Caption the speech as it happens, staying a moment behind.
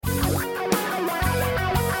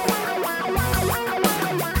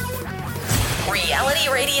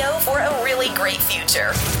bright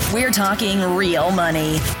future. We're talking real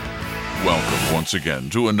money. Welcome once again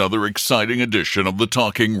to another exciting edition of the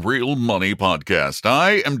Talking Real Money podcast.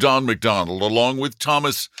 I am Don McDonald, along with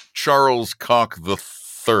Thomas Charles Koch the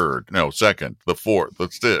second, the fourth.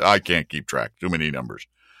 I can't keep track. Too many numbers.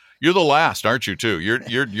 You're the last, aren't you? Too.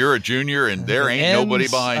 You're a junior, and there ain't nobody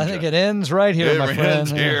behind you. I think it ends right here, my friend.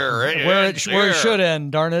 Ends here, where it should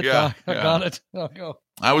end. Darn it! Yeah, I got it. I'll go.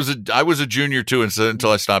 I was a junior too,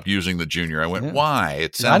 until I stopped using the junior. I went, why?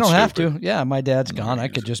 It sounds. I don't have stupid. to. Yeah, my dad's gone. I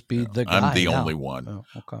could just be the guy. I'm the now. only one. Oh,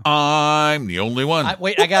 okay. I'm the only one.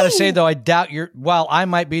 I got to say though, I doubt you're. While I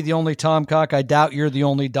might be the only Tom Cock, I doubt you're the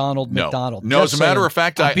only Donald McDonald. No, as a matter of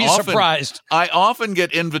fact, I'd be surprised. I often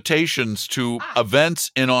get invitations to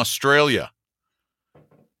events in Australia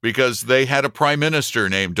because they had a prime minister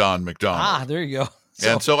named Don McDonald. There you go.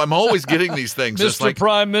 And so I'm always getting these things. Mr. It's like,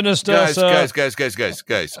 Prime Minister, guys.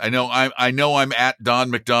 I know I'm at Don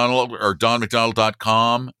McDonald or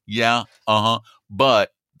DonMcDonald.com. Yeah,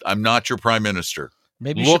 but I'm not your prime minister.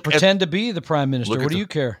 Maybe you should pretend to be the prime minister. What do you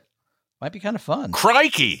care? Might be kind of fun.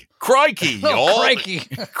 Crikey, y'all.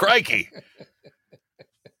 Crikey.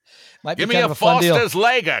 Might be Give me kind a of fun deal. Foster's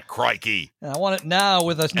Lega, crikey. I want it now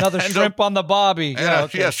with another shrimp on the barbie.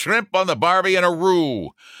 Yeah, shrimp on the barbie and a roux.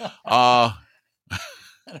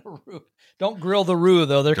 Don't grill the roux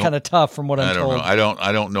though; they're kind of tough, from what I'm told. I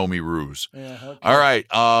don't know me roux. Yeah, okay. All right.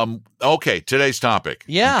 Okay. Today's topic.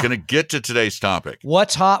 Yeah. I'm gonna get to today's topic.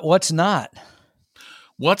 What's hot? What's not?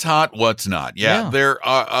 What's hot? What's not? Yeah. There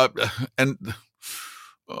are,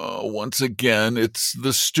 once again, it's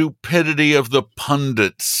the stupidity of the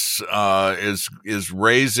pundits is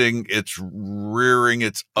rearing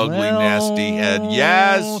its ugly, nasty head.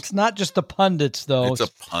 Yes, it's not just the pundits though. It's a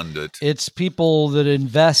pundit. It's people that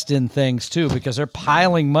invest in things too, because they're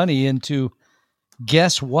piling money into.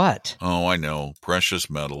 Guess what? Oh, I know, precious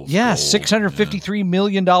metals. Yeah, gold. $653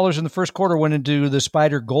 million in the first quarter went into the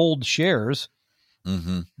Spider Gold shares.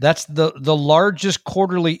 Mm-hmm. That's the largest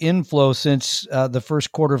quarterly inflow since the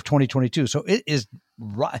first quarter of 2022. So it is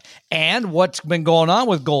right. And what's been going on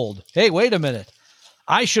with gold? Hey, wait a minute.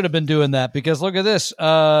 I should have been doing that because look at this.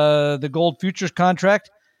 The gold futures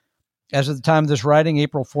contract, as of the time of this writing,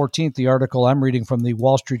 April 14th, the article I'm reading from the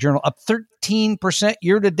Wall Street Journal, up 13%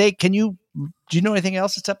 year to date. Do you know anything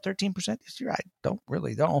else that's up 13% this year? I don't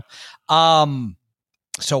really know.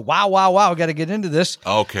 So wow. We got to get into this.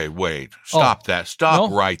 Okay, wait. Stop that.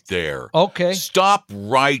 Stop right there. Okay. Stop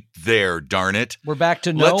right there, darn it. We're back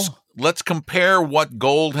to no. Let's compare what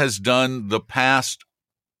gold has done the past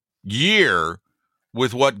year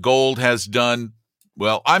with what gold has done.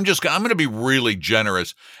 Well, I'm going to be really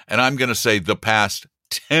generous, and I'm going to say the past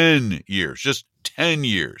 10 years. Just 10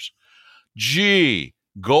 years. Gee,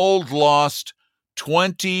 gold lost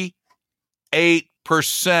 28%.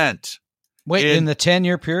 Wait, in the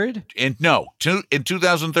 10-year period? In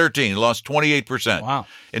 2013, it lost 28%. Wow.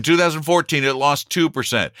 In 2014, it lost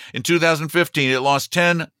 2%. In 2015, it lost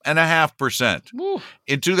 10.5%. Woo.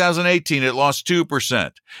 In 2018, it lost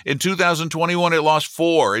 2%. In 2021, it lost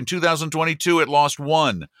 4%. In 2022, it lost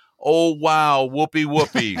 1%. Oh, wow. Whoopee.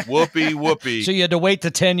 So you had to wait to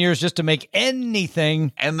 10 years just to make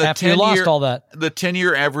anything after you lost all that. The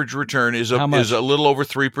 10-year average return is a little over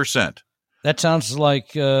 3%. That sounds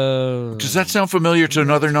like... Does that sound familiar to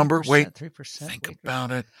another number? Wait. 3%. Think about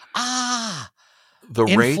it. The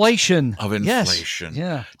inflation. Rate of inflation.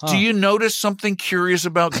 Yes. Yeah. Do you notice something curious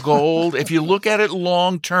about gold? If you look at it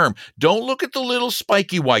long term, don't look at the little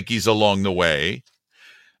spiky wikies along the way.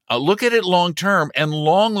 Look at it long term, and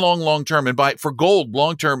long term. And for gold,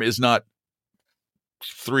 long term is not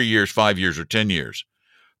 3 years, 5 years, or 10 years.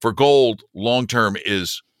 For gold, long term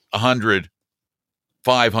is 100,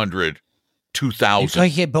 500, 2,000.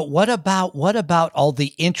 Okay, but what about all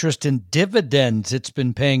the interest and dividends it's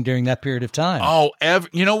been paying during that period of time? Oh,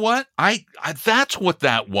 you know what? I that's what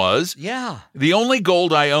that was. Yeah. The only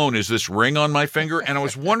gold I own is this ring on my finger, and I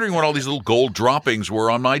was wondering what all these little gold droppings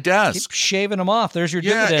were on my desk. Keep shaving them off. There's your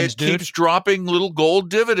dividends, dude. It keeps dropping little gold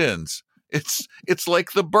dividends. It's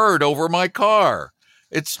like the bird over my car.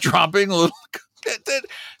 It's dropping little.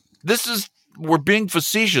 We're being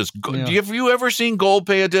facetious. Yeah. Have you ever seen gold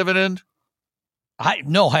pay a dividend?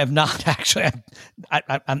 No, I have not actually.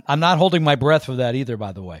 I'm not holding my breath for that either,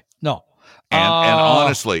 by the way. No. And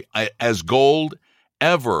honestly, has gold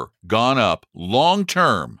ever gone up long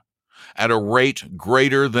term at a rate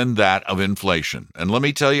greater than that of inflation? And let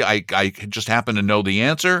me tell you, I just happen to know the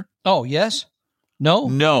answer. Oh, yes? No?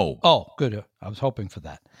 No. Oh, good. I was hoping for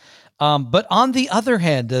that. But on the other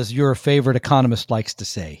hand, as your favorite economist likes to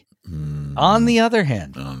say, on the other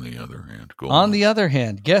hand, going On the other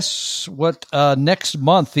hand, guess what? Next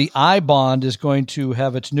month, the I bond is going to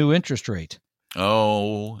have its new interest rate.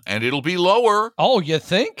 Oh, and it'll be lower. Oh, you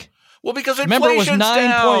think? Well, because Remember, inflation's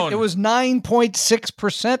down. it was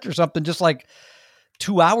 9.6% or something, just like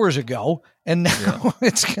 2 hours ago, and now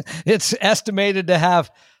it's estimated to have.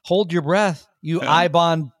 Hold your breath, you I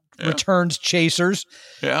bond returns chasers.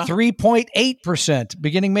 3.8%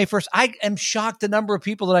 beginning May 1st. I am shocked the number of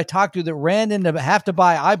people that I talked to that ran into have to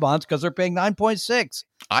buy I bonds because they're paying 9.6.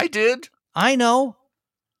 I did. I know.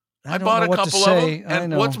 I bought a couple of them.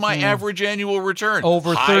 And what's my average annual return?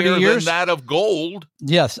 Over 30 Higher years? than that of gold.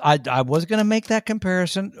 Yes, I was going to make that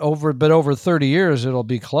comparison but over 30 years, it'll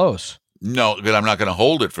be close. No, because I'm not going to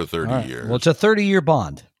hold it for 30 years. Well, it's a 30-year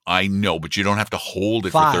bond. I know, but you don't have to hold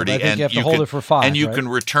it 5. for 30. I think you have to hold it for 5. And you right? can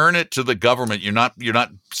return it to the government. You're not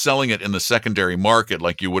selling it in the secondary market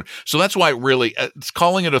like you would. So that's why really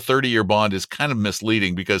calling it a 30-year bond is kind of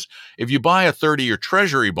misleading, because if you buy a 30-year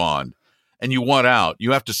treasury bond and you want out,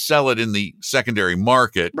 you have to sell it in the secondary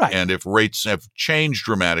market. Right. And if rates have changed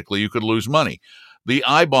dramatically, you could lose money. The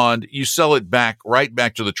I bond, you sell it right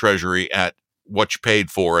back to the treasury at what you paid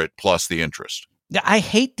for it plus the interest. I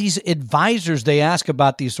hate these advisors. They ask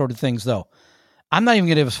about these sort of things, though. I'm not even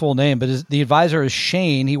going to give his full name, but the advisor is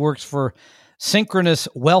Shane. He works for Synchronous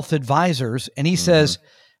Wealth Advisors, and he says,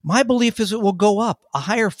 my belief is it will go up. A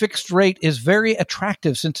higher fixed rate is very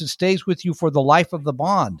attractive since it stays with you for the life of the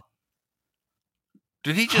bond.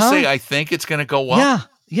 Did he just say, I think it's going to go up?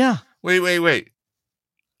 Yeah. Wait.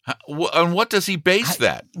 On what does he base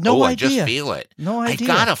that? No idea. I just feel it. No idea.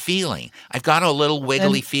 I've got a feeling. I've got a little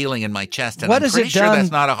wiggly feeling in my chest, and what I'm has pretty it sure done- that's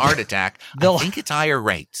not a heart attack. I think it's higher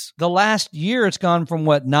rates. The last year, it's gone from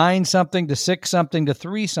 9-something to 6-something to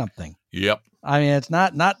 3-something. Yep. I mean, it's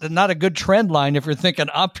not a good trend line if you're thinking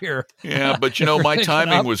up here. Yeah, but my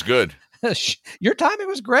timing was good. Your timing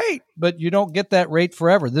was great, but you don't get that rate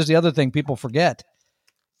forever. This is the other thing people forget.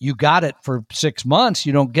 You got it for 6 months.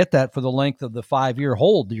 You don't get that for the length of the 5-year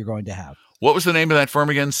hold that you're going to have. What was the name of that firm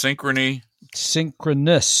again? Synchronous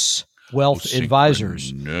Wealth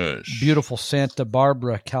Advisors. Beautiful Santa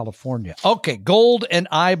Barbara, California. Okay, gold and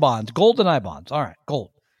I bonds. Gold and I bonds. All right, gold.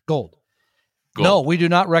 No, we do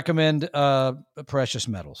not recommend precious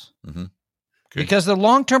metals. Mm-hmm. Because the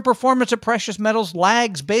long-term performance of precious metals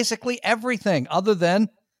lags basically everything other than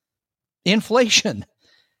inflation.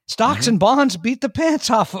 Stocks and bonds beat the pants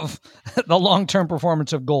off of the long-term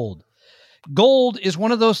performance of gold. Gold is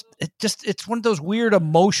one of those, it's one of those weird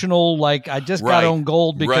emotional, like, I just got to own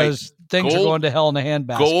gold because things are going to hell in a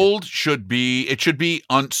handbasket. Gold should be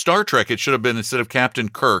on Star Trek. It should have been, instead of Captain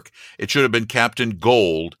Kirk, it should have been Captain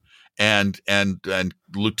Gold and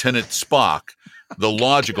Lieutenant Spock, the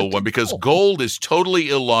logical one, because gold is totally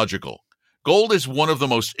illogical. Gold is one of the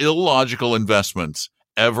most illogical investments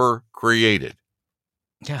ever created.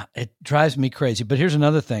 Yeah, it drives me crazy. But here's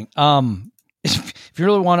another thing. If you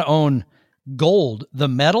really want to own gold, the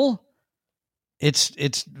metal,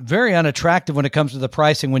 it's very unattractive when it comes to the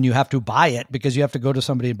pricing when you have to buy it, because you have to go to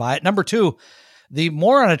somebody and buy it. Number two, the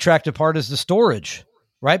more unattractive part is the storage,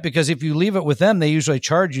 right? Because if you leave it with them, they usually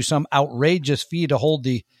charge you some outrageous fee to hold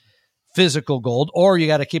the physical gold, or you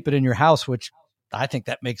got to keep it in your house, which I think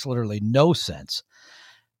that makes literally no sense.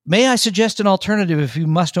 May I suggest an alternative if you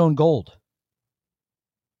must own gold?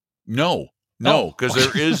 No, because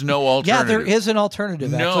there is no alternative. Yeah, there is an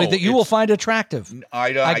alternative, actually, that you will find attractive.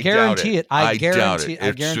 I guarantee it. I guarantee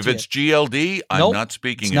it. If it's GLD, I'm not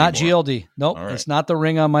speaking anymore. It's not GLD. Nope, It's not the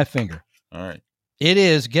ring on my finger. All right. It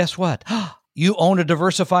is, guess what? You own a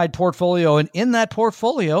diversified portfolio, and in that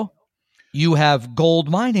portfolio, you have gold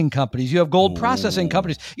mining companies. You have gold processing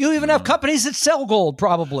companies. You even have companies that sell gold,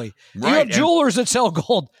 probably. Right. You have jewelers that sell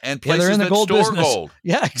gold. And places they're in the gold store business. Gold.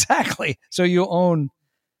 Yeah, exactly. So you own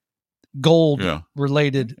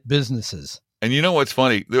gold-related businesses. And you know what's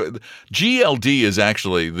funny? The GLD is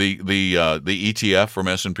actually the ETF from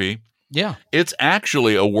S&P. Yeah. It's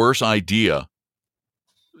actually a worse idea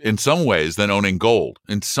in some ways than owning gold,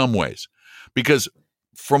 in some ways. Because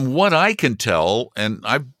from what I can tell, and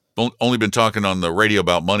I've only been talking on the radio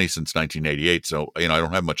about money since 1988, so I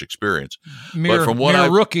don't have much experience. But from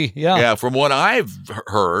what rookie, yeah, from what I've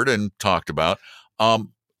heard and talked about,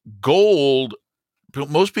 gold.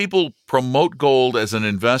 Most people promote gold as an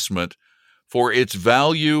investment for its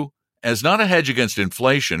value as not a hedge against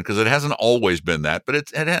inflation, because it hasn't always been that, but it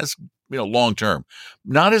has long term.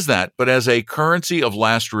 Not as that, but as a currency of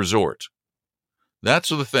last resort. That's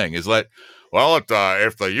the thing. Is like, well, if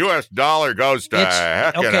the U.S. dollar goes to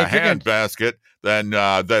heck in a handbasket, then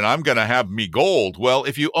I'm going to have me gold. Well,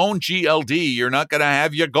 if you own GLD, you're not going to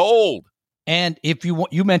have your gold. And if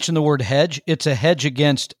you mentioned the word hedge, it's a hedge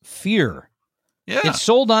against fear. Yeah. It's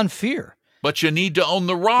sold on fear. But you need to own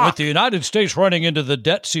the With rock. the United States running into the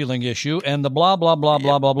debt ceiling issue and the blah, blah, blah,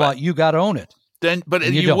 blah, blah, blah, you got to own it. Then, but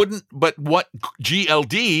And you you don't. wouldn't. But what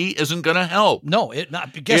GLD isn't going to help. No,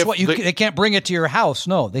 guess If what? They can't bring it to your house.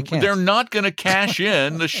 No, they can't. They're not going to cash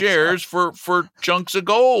in the shares for chunks of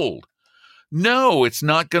gold. No, it's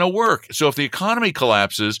not going to work. So if the economy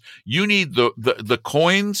collapses, you need the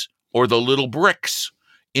coins or the little bricks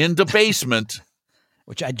in the basement.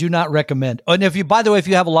 Which I do not recommend. And by the way, if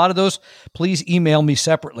you have a lot of those, please email me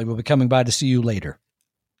separately. We'll be coming by to see you later.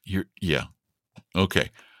 Yeah. Okay.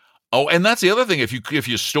 Oh, and that's the other thing. If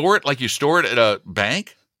you store it like you store it at a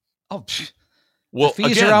bank, Oh, well, the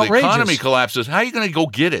fees again, are the outrageous. economy collapses. How are you going to go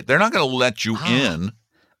get it? They're not going to let you in.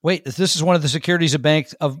 wait, this is one of the securities of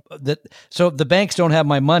banks that. So the banks don't have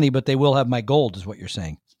my money, but they will have my gold, is what you're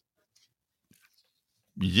saying.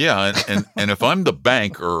 Yeah, and if I'm the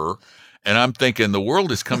banker and I'm thinking the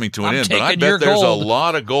world is coming to an I'm end, but I taking your bet there's gold. a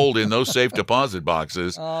lot of gold in those safe deposit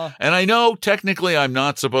boxes. And I know technically I'm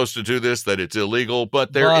not supposed to do this, that it's illegal,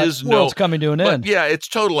 but there is no world's coming to an end. Yeah, it's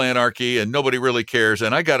total anarchy and nobody really cares.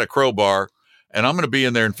 And I got a crowbar and I'm going to be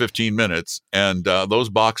in there in 15 minutes. And those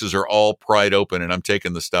boxes are all pried open and I'm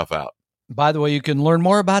taking the stuff out. By the way, you can learn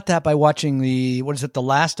more about that by watching The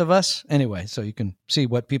Last of Us? Anyway, so you can see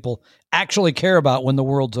what people actually care about when the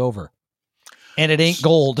world's over. And it ain't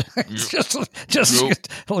gold. It's just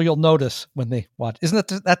you'll notice when they watch.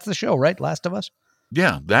 Isn't that's the show, right? Last of Us?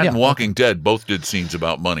 Yeah, that and Walking Dead both did scenes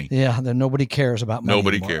about money. Yeah, then nobody cares about money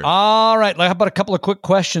Nobody anymore. cares. All right, how about a couple of quick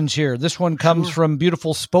questions here? This one comes from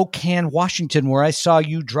beautiful Spokane, Washington, where I saw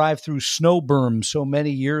you drive through snow berms so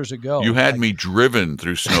many years ago. You had me driven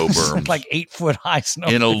through snow berms like 8-foot-high snow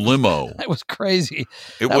in a berms. limo. That was crazy.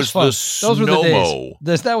 It That was fun. the Those were the Snowmo.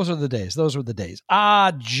 days. Those were the days. Those were the days.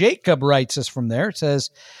 Jacob writes us from there. It says,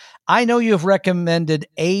 I know you have recommended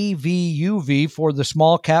AVUV for the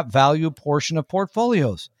small cap value portion of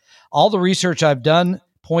portfolios. All the research I've done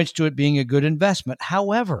points to it being a good investment.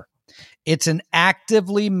 However, it's an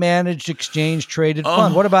actively managed exchange traded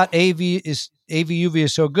fund. What about AVUV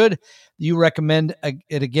is so good? You recommend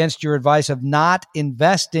it against your advice of not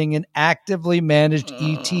investing in actively managed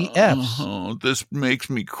ETFs. Oh, this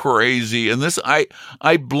makes me crazy. And this, I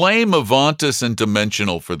blame Avantis and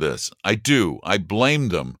Dimensional for this. I do. I blame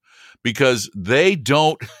them because they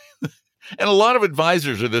don't, and a lot of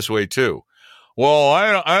advisors are this way too. Well,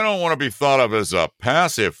 I don't want to be thought of as a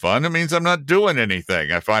passive fund. It means I'm not doing anything.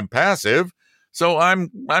 If I'm passive, so I'm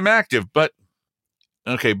active. But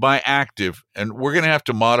okay, by active, and we're going to have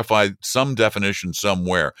to modify some definition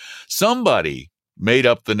somewhere. Somebody made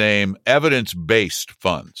up the name evidence-based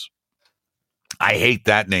funds. I hate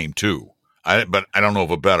that name too. But I don't know of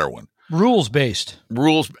a better one. Rules-based.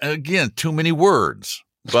 Rules, again, too many words.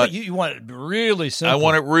 But you want it really simple. I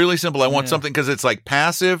want it really simple. I want something because it's like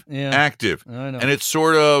passive, active. I know. And it's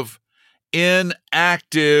sort of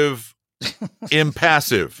inactive,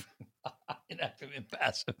 impassive. Inactive,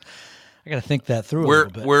 impassive. I got to think that through a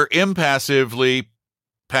little bit. We're impassively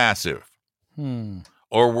passive.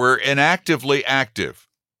 Or we're inactively active.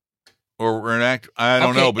 Or we're inactive. I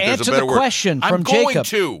don't know, but there's a better word. Question from I'm going Jacob.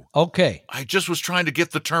 to. Okay. I just was trying to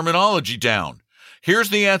get the terminology down.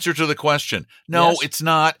 Here's the answer to the question. No, Yes. It's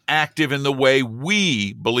not active in the way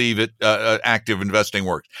we believe it. Active investing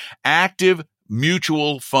works. Active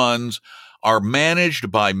mutual funds are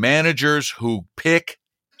managed by managers who pick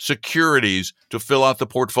securities to fill out the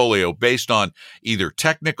portfolio based on either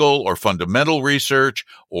technical or fundamental research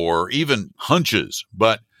or even hunches.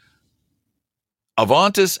 But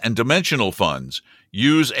Avantis and Dimensional funds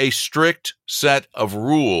use a strict set of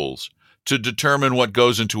rules to determine what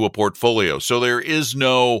goes into a portfolio. So there is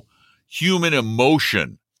no human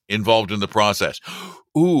emotion involved in the process.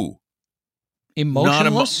 Ooh.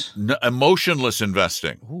 Emotionless? Emotionless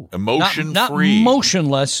investing. Ooh. Emotion-free. Not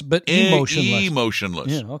motionless, but emotionless.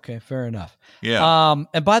 Emotionless. Yeah, okay, fair enough. Yeah.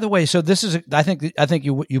 And by the way, so this is I think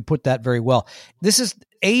you put that very well. This is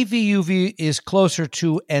AVUV is closer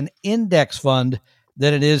to an index fund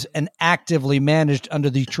than it is an actively managed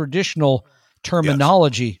under the traditional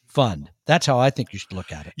terminology fund. That's how I think you should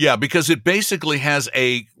look at it. Yeah, because it basically has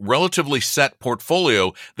a relatively set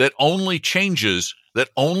portfolio that only changes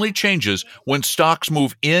when stocks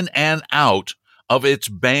move in and out of its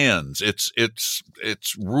bands, its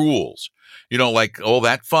rules. You know, like,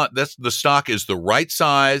 that fund, the stock is the right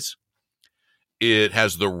size, it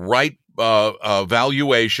has the right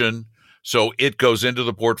valuation, So it goes into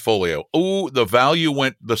the portfolio. Oh, the value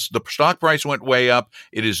the stock price went way up.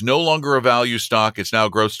 It is no longer a value stock. It's now a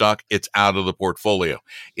growth stock. It's out of the portfolio.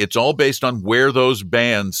 It's all based on where those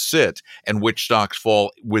bands sit and which stocks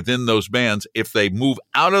fall within those bands. If they move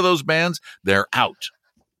out of those bands, they're out.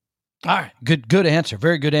 All right. Good answer.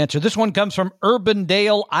 Very good answer. This one comes from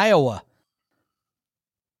Urbandale, Iowa.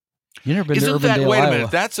 You never been to Urbandale, wait a Iowa?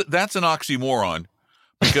 minute. That's an oxymoron.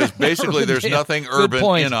 Because basically there's nothing urban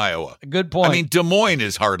in Iowa. Good point. I mean, Des Moines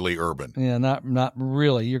is hardly urban. Yeah, not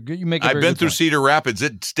really. You make. I've been through Cedar Rapids.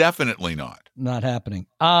 It's definitely not happening.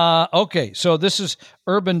 Okay, so this is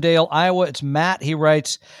Urbandale, Iowa. It's Matt. He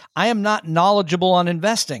writes, "I am not knowledgeable on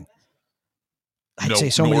investing." I'd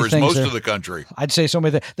say so many things. Most of the country. I'd say so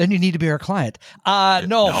many things. Then you need to be our client. No.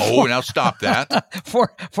 Now stop that.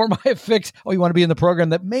 For my fixed, you want to be in the program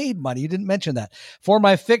that made money. You didn't mention that. For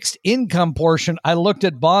my fixed income portion, I looked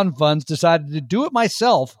at bond funds, decided to do it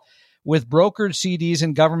myself with brokered CDs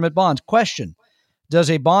and government bonds. Question: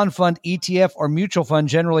 does a bond fund, ETF, or mutual fund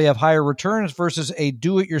generally have higher returns versus a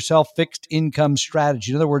do-it-yourself fixed income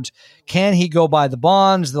strategy? In other words, can he go buy the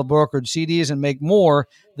bonds, the brokered CDs, and make more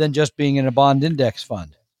than just being in a bond index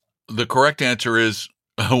fund? The correct answer is,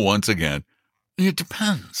 once again, it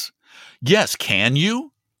depends. Yes, can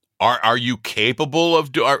you? Are you capable of?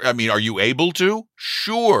 Are you able to?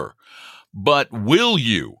 Sure, but will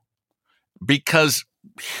you? Because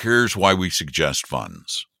here's why we suggest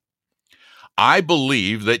funds. I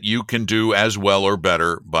believe that you can do as well or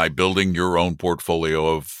better by building your own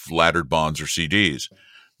portfolio of laddered bonds or CDs.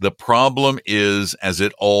 The problem is, as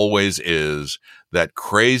it always is, that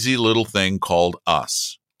crazy little thing called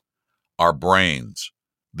us, our brains,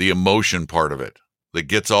 the emotion part of it that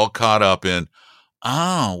gets all caught up in,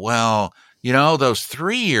 those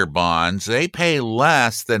 3-year bonds, they pay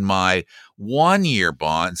less than my 1-year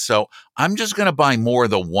bond. So I'm just going to buy more of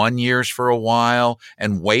the 1 years for a while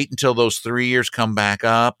and wait until those 3 years come back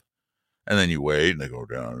up. And then you wait and they go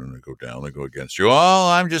down and they go down, they go against you. Oh,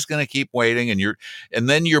 I'm just going to keep waiting. And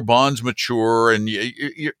then your bonds mature and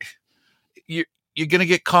you're going to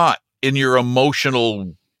get caught in your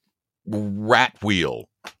emotional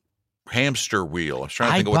hamster wheel. I was trying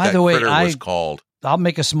to think of what that critter was called. I'll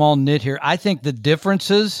make a small nit here. I think the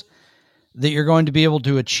differences that you're going to be able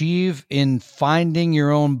to achieve in finding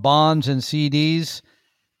your own bonds and CDs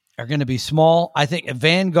are going to be small. I think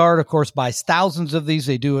Vanguard, of course, buys thousands of these.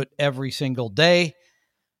 They do it every single day.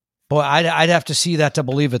 Boy, I'd have to see that to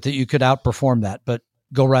believe it, that you could outperform that, but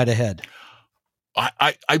go right ahead.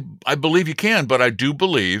 I believe you can, but I do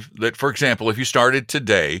believe that, for example, if you started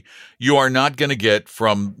today, you are not going to get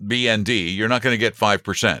from BND, you're not going to get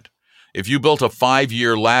 5%. If you built a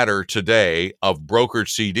 5-year ladder today of brokered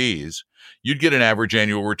CDs, you'd get an average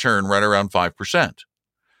annual return right around 5%.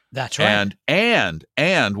 That's right.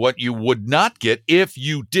 And what you would not get if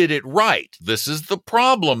you did it right. This is the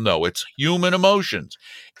problem, though. It's human emotions.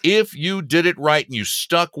 If you did it right and you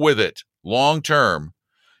stuck with it long term,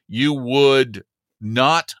 you would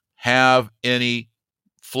not have any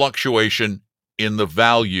fluctuation in the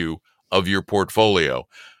value of your portfolio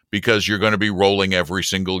because you're going to be rolling every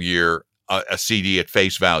single year a CD at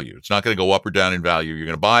face value. It's not going to go up or down in value. You're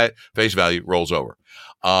going to buy it, face value, rolls over.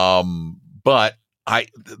 But I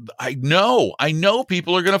know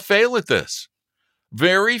people are going to fail at this.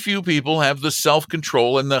 Very few people have the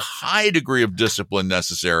self-control and the high degree of discipline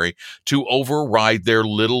necessary to override their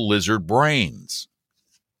little lizard brains.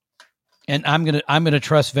 And I'm gonna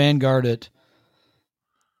trust Vanguard at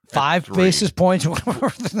 5 basis points.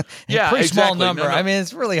 Yeah, pretty small exactly. number. No. I mean,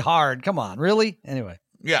 it's really hard. Come on, really? Anyway.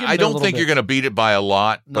 Yeah, I don't think you're going to beat it by a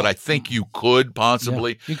lot, but I think you could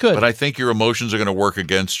possibly. Yeah, you could. But I think your emotions are going to work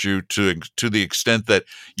against you to the extent that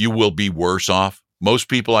you will be worse off. Most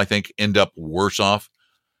people, I think, end up worse off.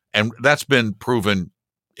 And that's been proven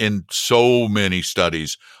in so many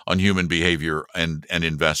studies on human behavior and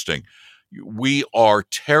investing. We are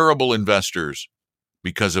terrible investors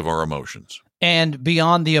because of our emotions. And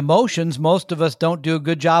beyond the emotions, most of us don't do a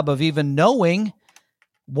good job of even knowing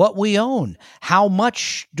what we own. How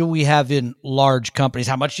much do we have in large companies?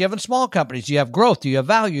 How much do you have in small companies? Do you have growth? Do you have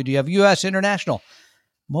value? Do you have U.S. international?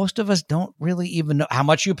 Most of us don't really even know how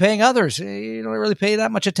much you're paying others. You don't really pay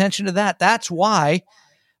that much attention to that. That's why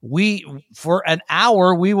for an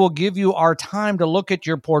hour, we will give you our time to look at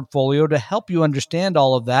your portfolio to help you understand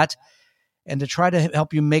all of that and to try to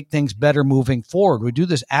help you make things better moving forward. We do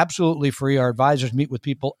this absolutely free. Our advisors meet with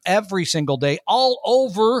people every single day all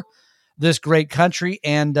over this great country,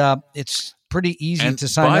 and it's pretty easy And to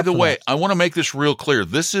sign up. by the for way, that. I want to make this real clear.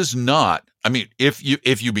 This is not, I mean, if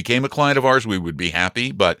you became a client of ours, we would be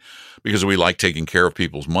happy, but because we like taking care of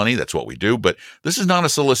people's money, that's what we do. But this is not a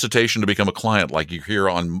solicitation to become a client like you hear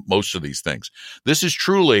on most of these things. This is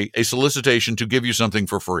truly a solicitation to give you something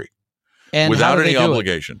for free and without any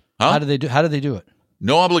obligation. How do they do it?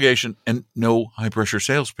 No obligation and no high pressure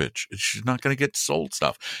sales pitch. It's not going to get sold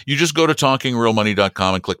stuff. You just go to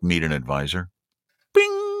talkingrealmoney.com and click meet an advisor.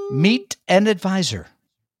 Bing. Meet an advisor.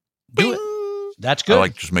 Do Bing. it. That's good. I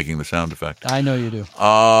like just making the sound effect. I know you do.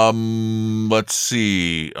 Let's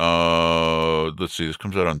see. This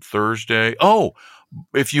comes out on Thursday. Oh,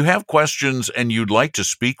 if you have questions and you'd like to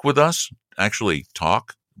speak with us, actually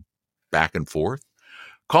talk back and forth,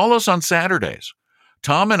 call us on Saturdays.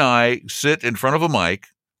 Tom and I sit in front of a mic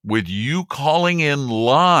with you calling in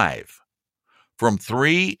live from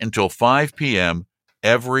 3 until 5 p.m.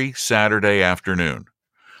 every Saturday afternoon.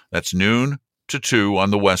 That's noon to 2 on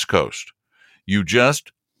the West Coast. You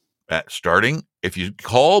just, starting, if you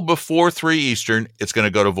call before 3 Eastern, it's going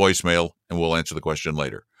to go to voicemail and we'll answer the question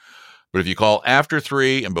later. But if you call after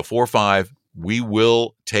 3 and before 5, we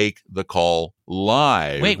will take the call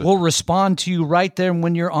live. Wait, we'll respond to you right there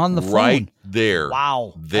when you're on the phone. Right there.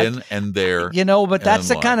 Wow. Then and there. You know, but that's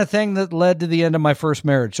the live. kind of thing that led to the end of my first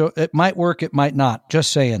marriage. So it might work, it might not.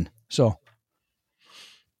 Just saying. So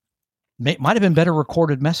might have been better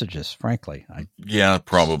recorded messages, frankly. Yeah,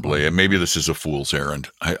 probably. And maybe this is a fool's errand.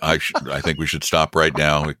 I think we should stop right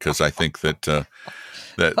now because I think that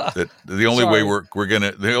that the only way we're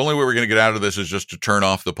gonna get out of this is just to turn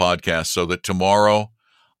off the podcast so that tomorrow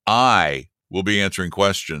I will be answering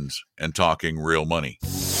questions and talking real money.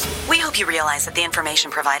 We hope you realize that the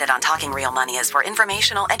information provided on Talking Real Money is for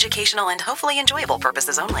informational, educational, and hopefully enjoyable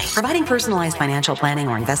purposes only. Providing personalized financial planning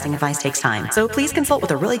or investing advice takes time, so please consult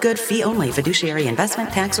with a really good fee-only fiduciary investment,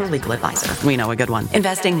 tax, or legal advisor. We know a good one.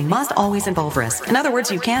 Investing must always involve risk. In other words,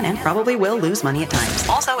 you can and probably will lose money at times.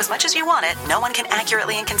 Also, as much as you want it, no one can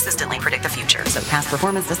accurately and consistently predict the future. So past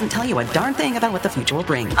performance doesn't tell you a darn thing about what the future will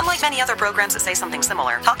bring. Unlike many other programs that say something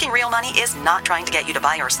similar, Talking Real Money is not trying to get you to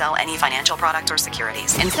buy or sell any financial product or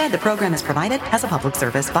securities. Instead, the program is provided as a public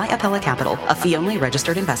service by Apella Capital, a fee-only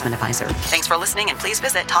registered investment advisor. Thanks for listening, and please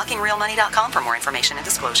visit talkingrealmoney.com for more information and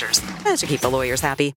disclosures. To keep the lawyers happy.